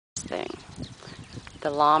thing. The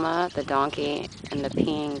llama, the donkey, and the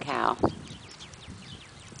peeing cow.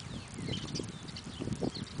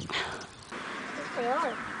 Yes, they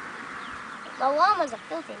are. The llama's a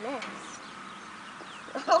filthy mess.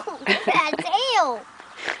 Oh, look at that tail.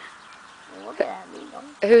 Look at that, Miko.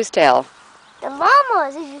 Whose tail? The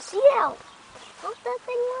llama's. Did you see how that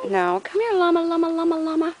thing was? No, come here, llama, llama, llama,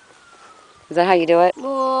 llama. Is that how you do it? Did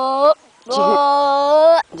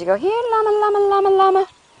you go here, llama, llama, llama, llama,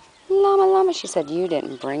 llama, llama? She said you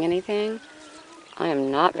didn't bring anything. I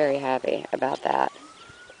am not very happy about that.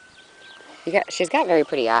 She's got very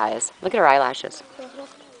pretty eyes. Look at her eyelashes.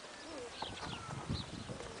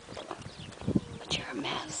 But you're a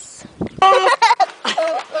mess.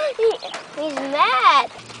 He's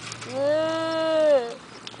mad.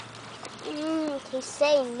 He's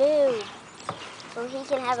saying no, so he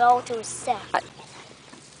can have it all to himself.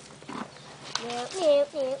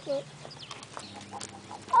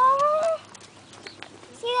 Oh,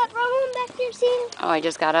 see that brown one back there? See him? Oh, I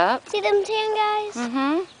just got up? See them tan guys?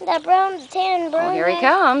 Mm-hmm. That brown, the tan and brown. Oh, here he guy?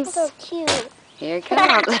 comes. So cute. Here he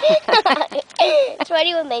comes. It's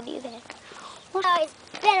funny when they do that. Oh, it's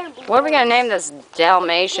better be What are we going to name this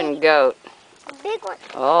Dalmatian goat? a big one.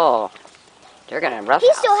 Oh, they're going to rough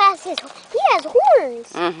He still has he has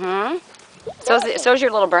horns. Mm-hmm. So's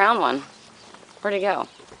your little brown one. Where'd he go?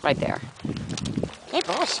 Right there. Hey,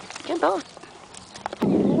 boss. Good boy.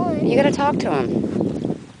 You got to talk to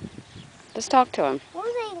him. Just talk to him.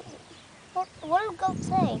 What do goats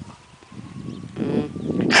say?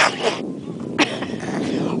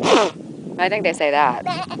 I think they say that.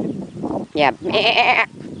 Yeah.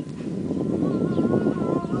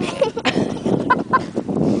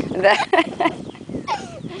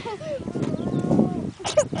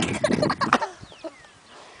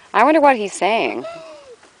 I wonder what he's saying.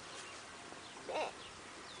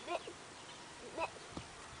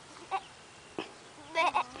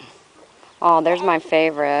 Oh, there's my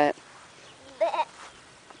favorite.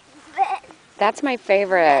 That's my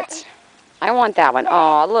favorite. I want that one.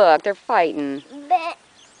 Oh, look, they're fighting.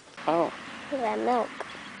 Oh. Look at that milk.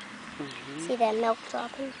 See that milk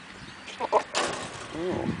dropping?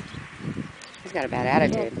 Ooh. He's got a bad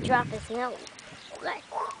attitude. He'll drop his milk.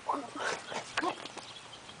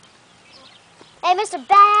 Hey, Mr.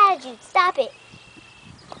 Bad Attitude, stop it.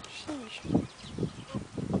 Sheesh.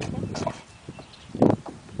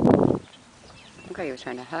 Okay, he was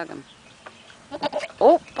trying to hug him.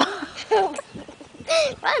 Oh!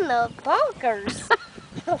 Run the bonkers.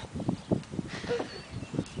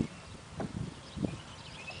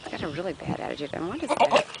 He's got a really bad attitude. And what is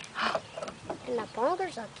that? And the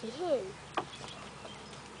bonkers again.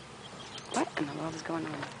 What in the world is going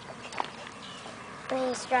on? And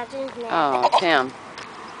he's scratching his neck. Oh, Tim.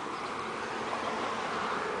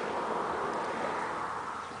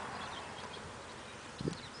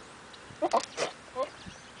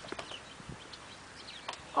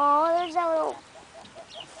 Oh, there's that little...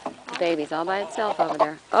 Baby's all by itself over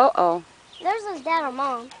there. Oh. There's his dad or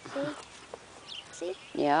mom. See?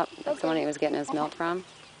 Yep, that's the one he was getting his milk from.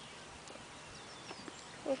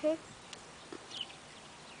 He's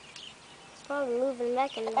probably moving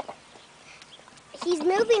back and... He's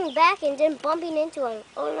moving back and then bumping into him.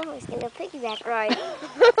 Oh no, he's gonna piggyback ride.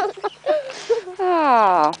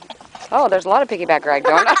 Oh, there's a lot of piggyback ride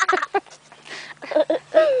going on.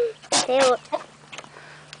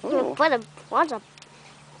 Watch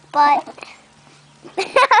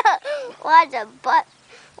a butt.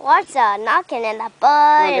 Watch a knocking in the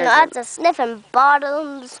butt and lots of sniffing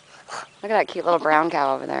bottoms. Look at that cute little brown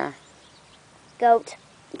cow over there. Goat.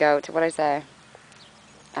 Goat, what'd I say?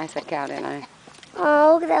 I said cow, didn't I?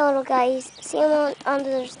 Oh, look at that little guy. See him under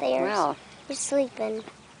the stairs? Well. He's sleeping.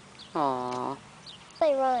 Aww.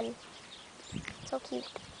 They run. So cute.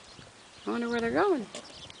 I wonder where they're going.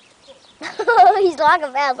 He's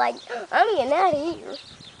talking fast like, I'm getting out of here.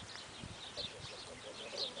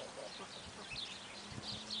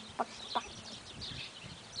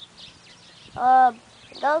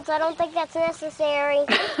 Goats, I don't think that's necessary. I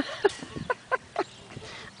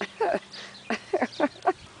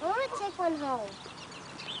want to take one home.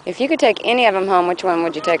 If you could take any of them home, which one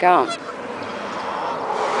would you take home? See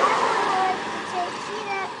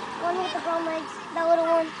that one with the brown legs? That little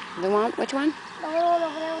one? The one? Which one? The little one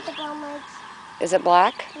over there with the brown legs. Is it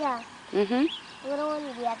black? Yeah. Mm-hmm. The little one?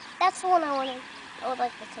 Yeah. That's the one I would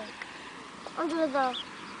like to take. Under the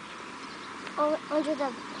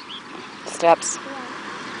Steps. Yeah.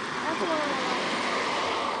 That's the one I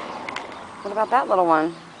What about that little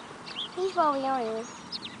one? like. He's probably on you.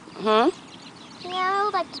 Hmm? Yeah, I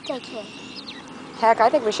would like to take him. Heck, I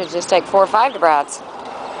think we should just take 4 or 5 brats.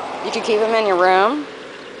 You could keep them in your room.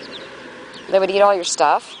 They would eat all your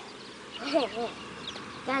stuff? Got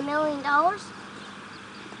 $1 million? Huh?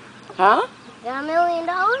 Got $1 million?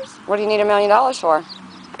 What do you need $1 million for?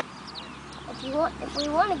 If we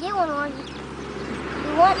want to get one,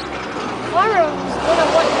 farmer's gonna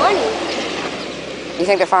want money. You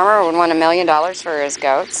think the farmer would want $1 million for his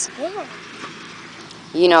goats? Yeah.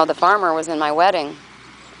 You know, the farmer was in my wedding.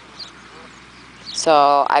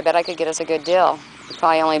 So I bet I could get us a good deal. It'd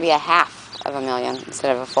probably only be a half of $1 million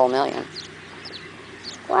instead of a full $1 million.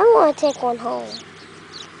 Well, I want to take one home.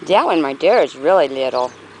 That one right there is really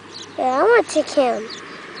little. Yeah, I want to take him.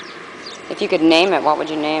 If you could name it, what would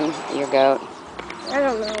you name your goat? I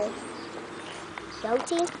don't know.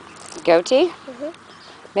 Goatee? Goatee? Mm-hmm.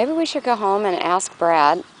 Maybe we should go home and ask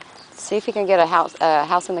Brad, see if he can get a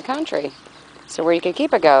house in the country, so where you could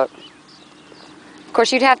keep a goat. Of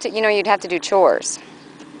course, you'd have to, you'd have to do chores,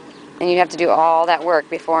 and you'd have to do all that work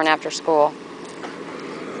before and after school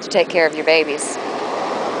to take care of your babies.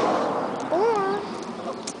 Or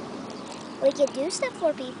we could do stuff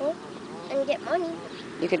for people and get money.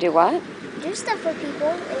 You could do what? Do stuff for people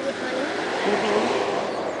and get money. Mm-hmm.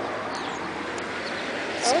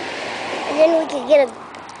 And then we could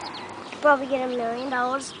probably get $1 million.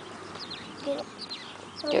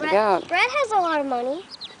 Get a goat. Brad has a lot of money.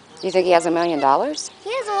 You think he has $1 million? He has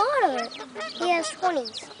a lot of it. He has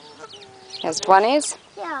 20s. He has 20s?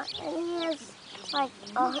 Yeah, and he has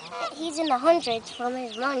he's in the hundreds from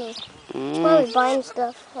his money. He's probably buying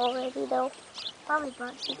stuff already though.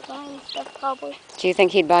 He's buying stuff probably. Do you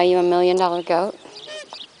think he'd buy you $1 million goat?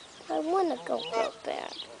 I want to go real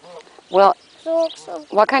bad. Well, So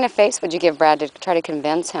what kind of face would you give Brad to try to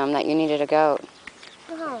convince him that you needed a goat?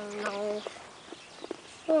 I don't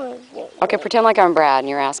know. Okay, pretend like I'm Brad and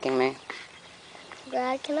you're asking me.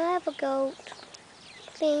 Brad, can I have a goat,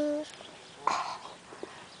 please?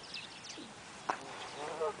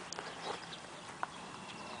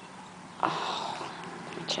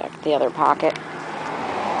 Check the other pocket.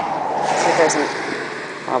 See if there's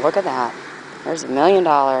oh, look at that. There's $1 million.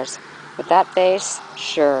 With that face,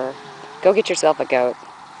 sure. Go get yourself a goat.